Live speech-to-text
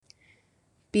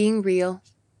Being real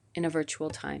in a virtual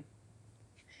time.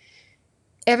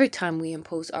 Every time we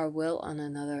impose our will on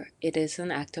another, it is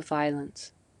an act of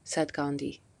violence, said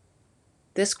Gandhi.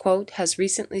 This quote has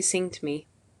recently synced me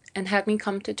and had me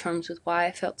come to terms with why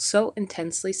I felt so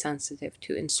intensely sensitive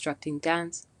to instructing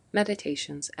dance,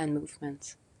 meditations, and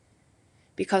movements.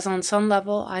 Because on some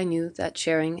level I knew that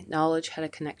sharing knowledge had a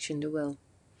connection to will,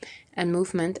 and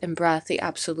movement and breath the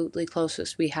absolutely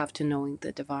closest we have to knowing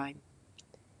the divine.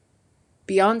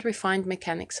 Beyond refined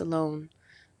mechanics alone,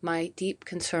 my deep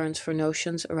concerns for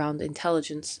notions around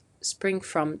intelligence spring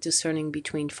from discerning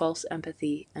between false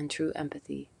empathy and true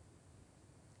empathy.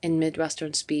 In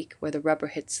Midwestern speak, where the rubber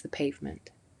hits the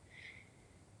pavement.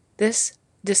 This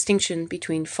distinction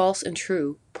between false and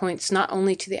true points not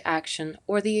only to the action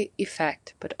or the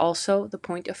effect, but also the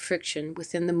point of friction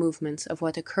within the movements of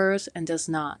what occurs and does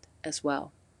not as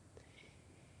well.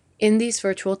 In these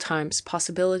virtual times,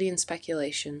 possibility and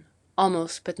speculation,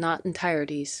 almost but not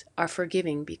entireties, are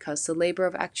forgiving because the labor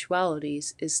of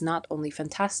actualities is not only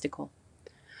fantastical.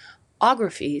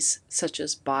 Ographies, such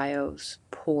as bios,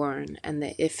 porn, and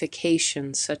the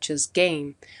ifcations, such as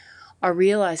game, are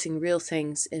realizing real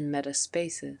things in meta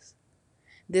spaces.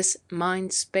 This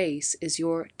mind space is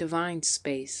your divine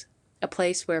space, a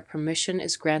place where permission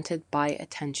is granted by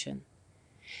attention.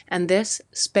 And this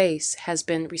space has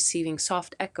been receiving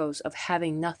soft echoes of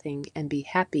having nothing and be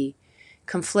happy,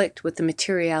 conflict with the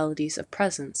materialities of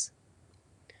presence.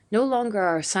 No longer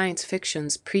are science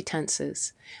fiction's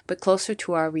pretenses, but closer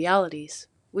to our realities,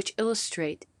 which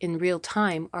illustrate in real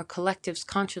time our collective's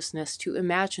consciousness to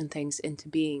imagine things into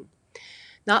being,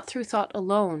 not through thought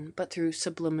alone, but through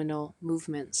subliminal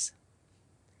movements.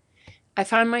 I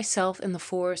find myself in the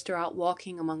forest or out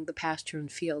walking among the pasture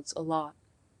and fields a lot,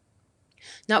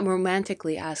 not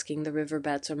romantically asking the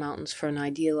riverbeds or mountains for an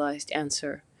idealized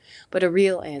answer, but a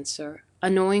real answer, a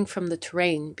knowing from the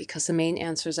terrain because the main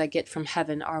answers I get from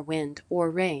heaven are wind or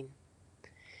rain.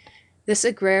 This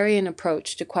agrarian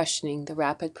approach to questioning the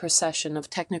rapid procession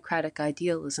of technocratic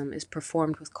idealism is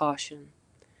performed with caution.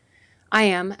 I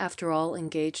am, after all,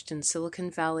 engaged in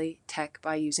Silicon Valley tech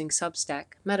by using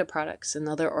Substack, meta products, and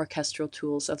other orchestral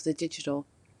tools of the digital.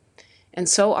 And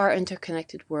so our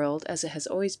interconnected world, as it has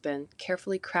always been,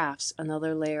 carefully crafts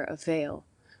another layer of veil,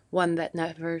 one that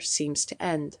never seems to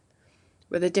end,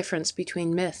 where the difference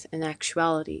between myth and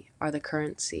actuality are the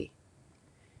currency.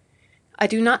 I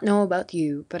do not know about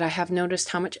you, but I have noticed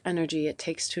how much energy it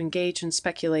takes to engage in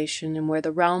speculation, and where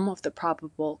the realm of the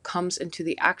probable comes into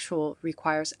the actual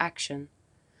requires action.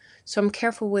 So I'm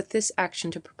careful with this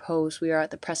action to propose we are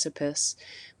at the precipice,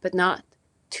 but not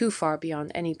too far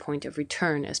beyond any point of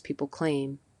return, as people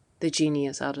claim. The genie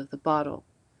is out of the bottle.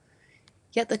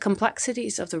 Yet the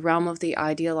complexities of the realm of the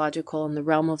ideological and the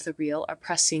realm of the real are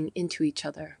pressing into each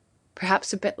other,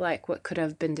 perhaps a bit like what could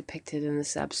have been depicted in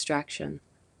this abstraction,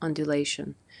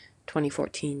 Undulation,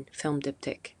 2014, film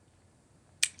diptych.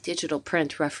 Digital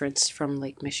print referenced from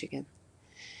Lake Michigan.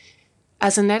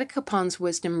 As Annetta Kapon's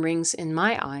wisdom rings in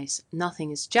my eyes,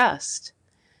 nothing is just.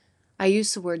 I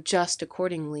use the word just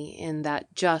accordingly in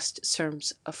that just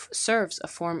serves a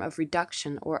form of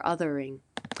reduction or othering.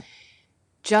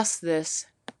 Just this,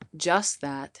 just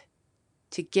that,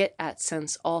 to get at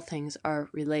since all things are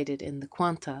related in the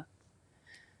quanta.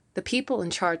 The people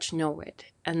in charge know it,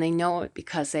 and they know it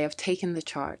because they have taken the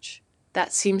charge.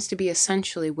 That seems to be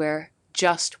essentially where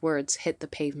just words hit the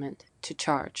pavement to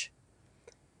charge.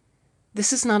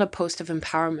 This is not a post of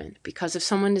empowerment, because if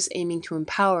someone is aiming to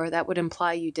empower, that would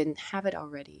imply you didn't have it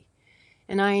already.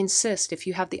 And I insist, if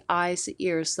you have the eyes, the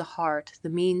ears, the heart, the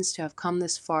means to have come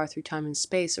this far through time and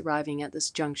space, arriving at this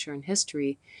juncture in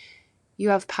history, you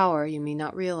have power you may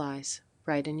not realize,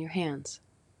 right in your hands.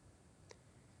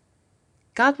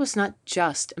 God was not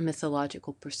just a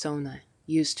mythological persona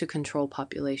used to control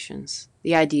populations.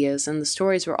 The ideas and the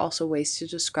stories were also ways to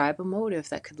describe a motive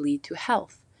that could lead to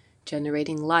health,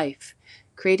 generating life,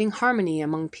 creating harmony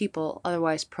among people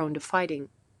otherwise prone to fighting.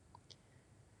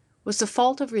 Was the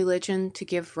fault of religion to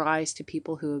give rise to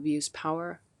people who abuse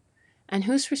power? And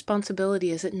whose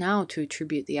responsibility is it now to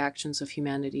attribute the actions of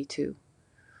humanity to?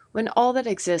 When all that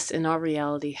exists in our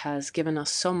reality has given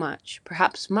us so much,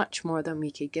 perhaps much more than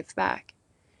we could give back.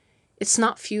 It's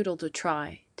not futile to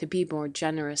try to be more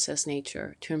generous as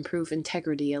nature, to improve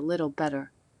integrity a little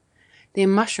better. The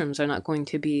mushrooms are not going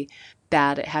to be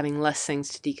bad at having less things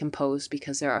to decompose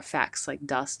because there are facts like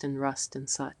dust and rust and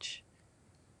such.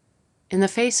 In the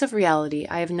face of reality,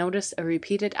 I have noticed a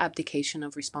repeated abdication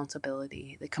of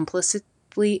responsibility that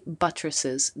complicitly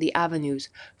buttresses the avenues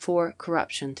for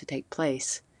corruption to take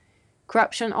place.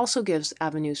 Corruption also gives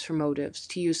avenues for motives.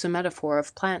 To use the metaphor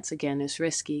of plants again is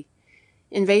risky.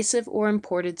 invasive or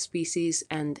imported species,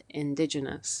 and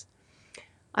indigenous.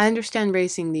 I understand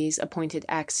raising these appointed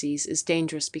axes is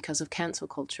dangerous because of cancel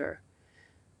culture.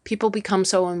 People become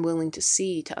so unwilling to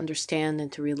see, to understand,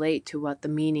 and to relate to what the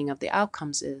meaning of the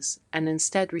outcomes is, and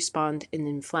instead respond in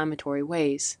inflammatory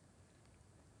ways.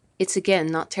 It's again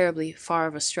not terribly far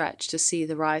of a stretch to see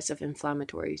the rise of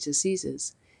inflammatory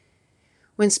diseases.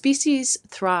 When species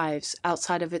thrives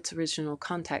outside of its original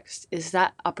context, is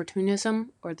that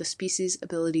opportunism or the species'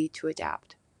 ability to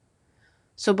adapt?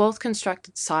 So both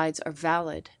constructed sides are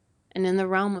valid, and in the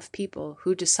realm of people,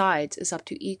 who decides is up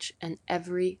to each and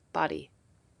every body.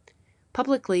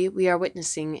 Publicly, we are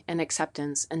witnessing an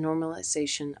acceptance and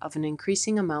normalization of an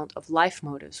increasing amount of life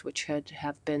motives which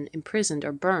have been imprisoned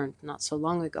or burned not so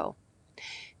long ago.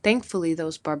 Thankfully,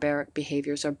 those barbaric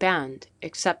behaviors are banned,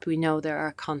 except we know there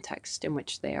are contexts in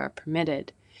which they are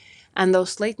permitted, and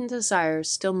those latent desires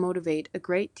still motivate a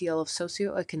great deal of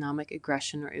socioeconomic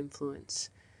aggression or influence,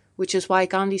 which is why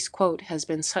Gandhi's quote has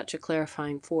been such a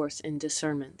clarifying force in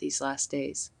discernment these last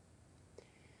days.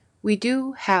 We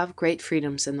do have great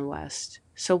freedoms in the West,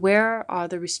 so where are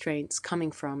the restraints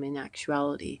coming from in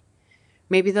actuality?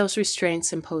 Maybe those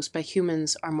restraints imposed by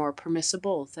humans are more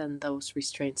permissible than those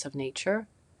restraints of nature?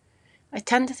 I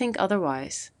tend to think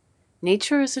otherwise.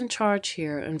 Nature is in charge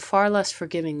here and far less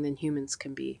forgiving than humans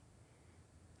can be.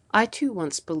 I too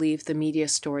once believed the media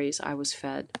stories I was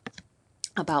fed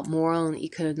about moral and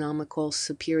economical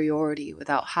superiority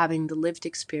without having the lived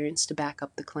experience to back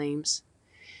up the claims.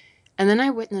 And then I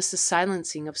witnessed the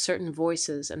silencing of certain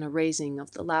voices and a raising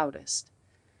of the loudest.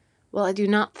 Well, I do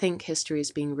not think history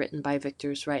is being written by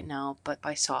victors right now, but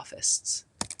by sophists.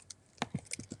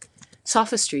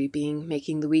 Sophistry being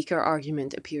making the weaker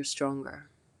argument appear stronger.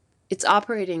 It's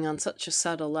operating on such a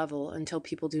subtle level until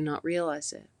people do not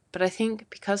realize it. But I think,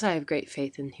 because I have great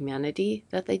faith in humanity,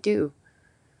 that they do.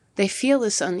 They feel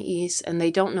this unease and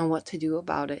they don't know what to do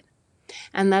about it.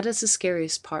 And that is the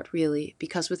scariest part, really,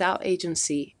 because without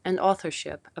agency and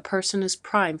authorship, a person is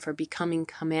primed for becoming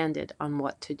commanded on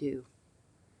what to do.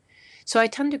 So I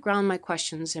tend to ground my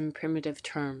questions in primitive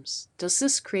terms. Does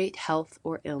this create health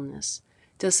or illness?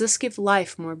 Does this give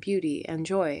life more beauty and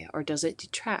joy, or does it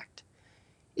detract?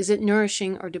 Is it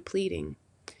nourishing or depleting?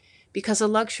 Because a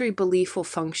luxury belief will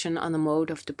function on the mode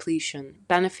of depletion,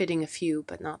 benefiting a few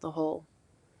but not the whole.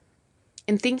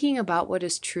 In thinking about what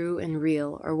is true and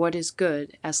real, or what is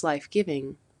good as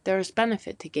life-giving, there is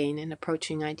benefit to gain in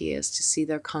approaching ideas to see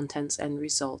their contents and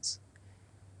results.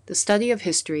 The study of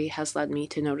history has led me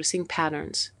to noticing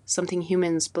patterns, something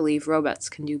humans believe robots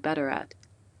can do better at.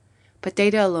 But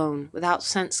data alone, without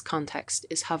sense context,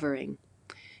 is hovering.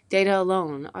 Data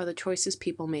alone are the choices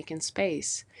people make in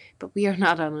space, but we are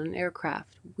not on an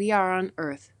aircraft. We are on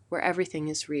Earth, where everything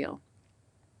is real.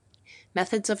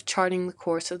 Methods of charting the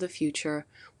course of the future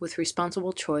with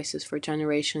responsible choices for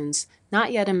generations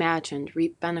not yet imagined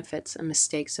reap benefits and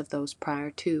mistakes of those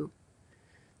prior to.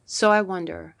 So I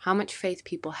wonder how much faith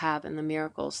people have in the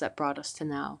miracles that brought us to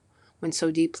now, when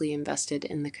so deeply invested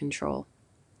in the control.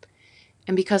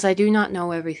 And because I do not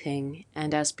know everything,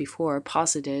 and as before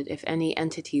posited if any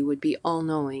entity would be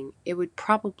all-knowing, it would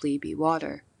probably be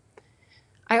water.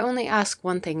 I only ask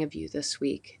one thing of you this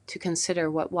week, to consider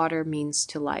what water means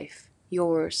to life.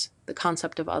 Yours, the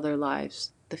concept of other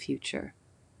lives, the future.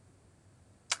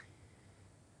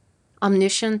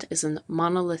 Omniscient is a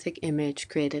monolithic image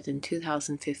created in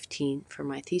 2015 for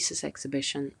my thesis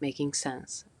exhibition, Making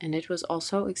Sense, and it was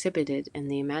also exhibited in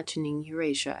the Imagining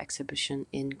Eurasia exhibition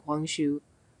in Gwangju,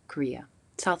 Korea,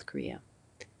 South Korea.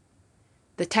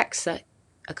 The text that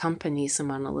accompanies the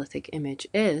monolithic image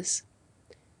is,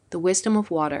 "The wisdom of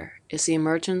water is the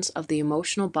emergence of the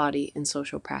emotional body in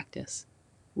social practice.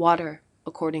 Water,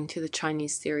 according to the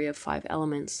Chinese theory of 5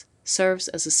 elements, serves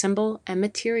as a symbol and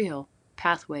material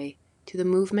pathway to the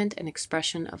movement and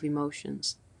expression of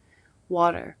emotions.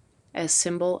 Water, as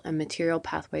symbol and material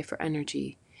pathway for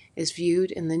energy, is viewed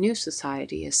in the new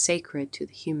society as sacred to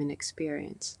the human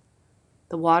experience.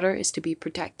 The water is to be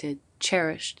protected,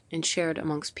 cherished, and shared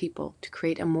amongst people to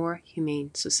create a more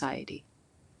humane society."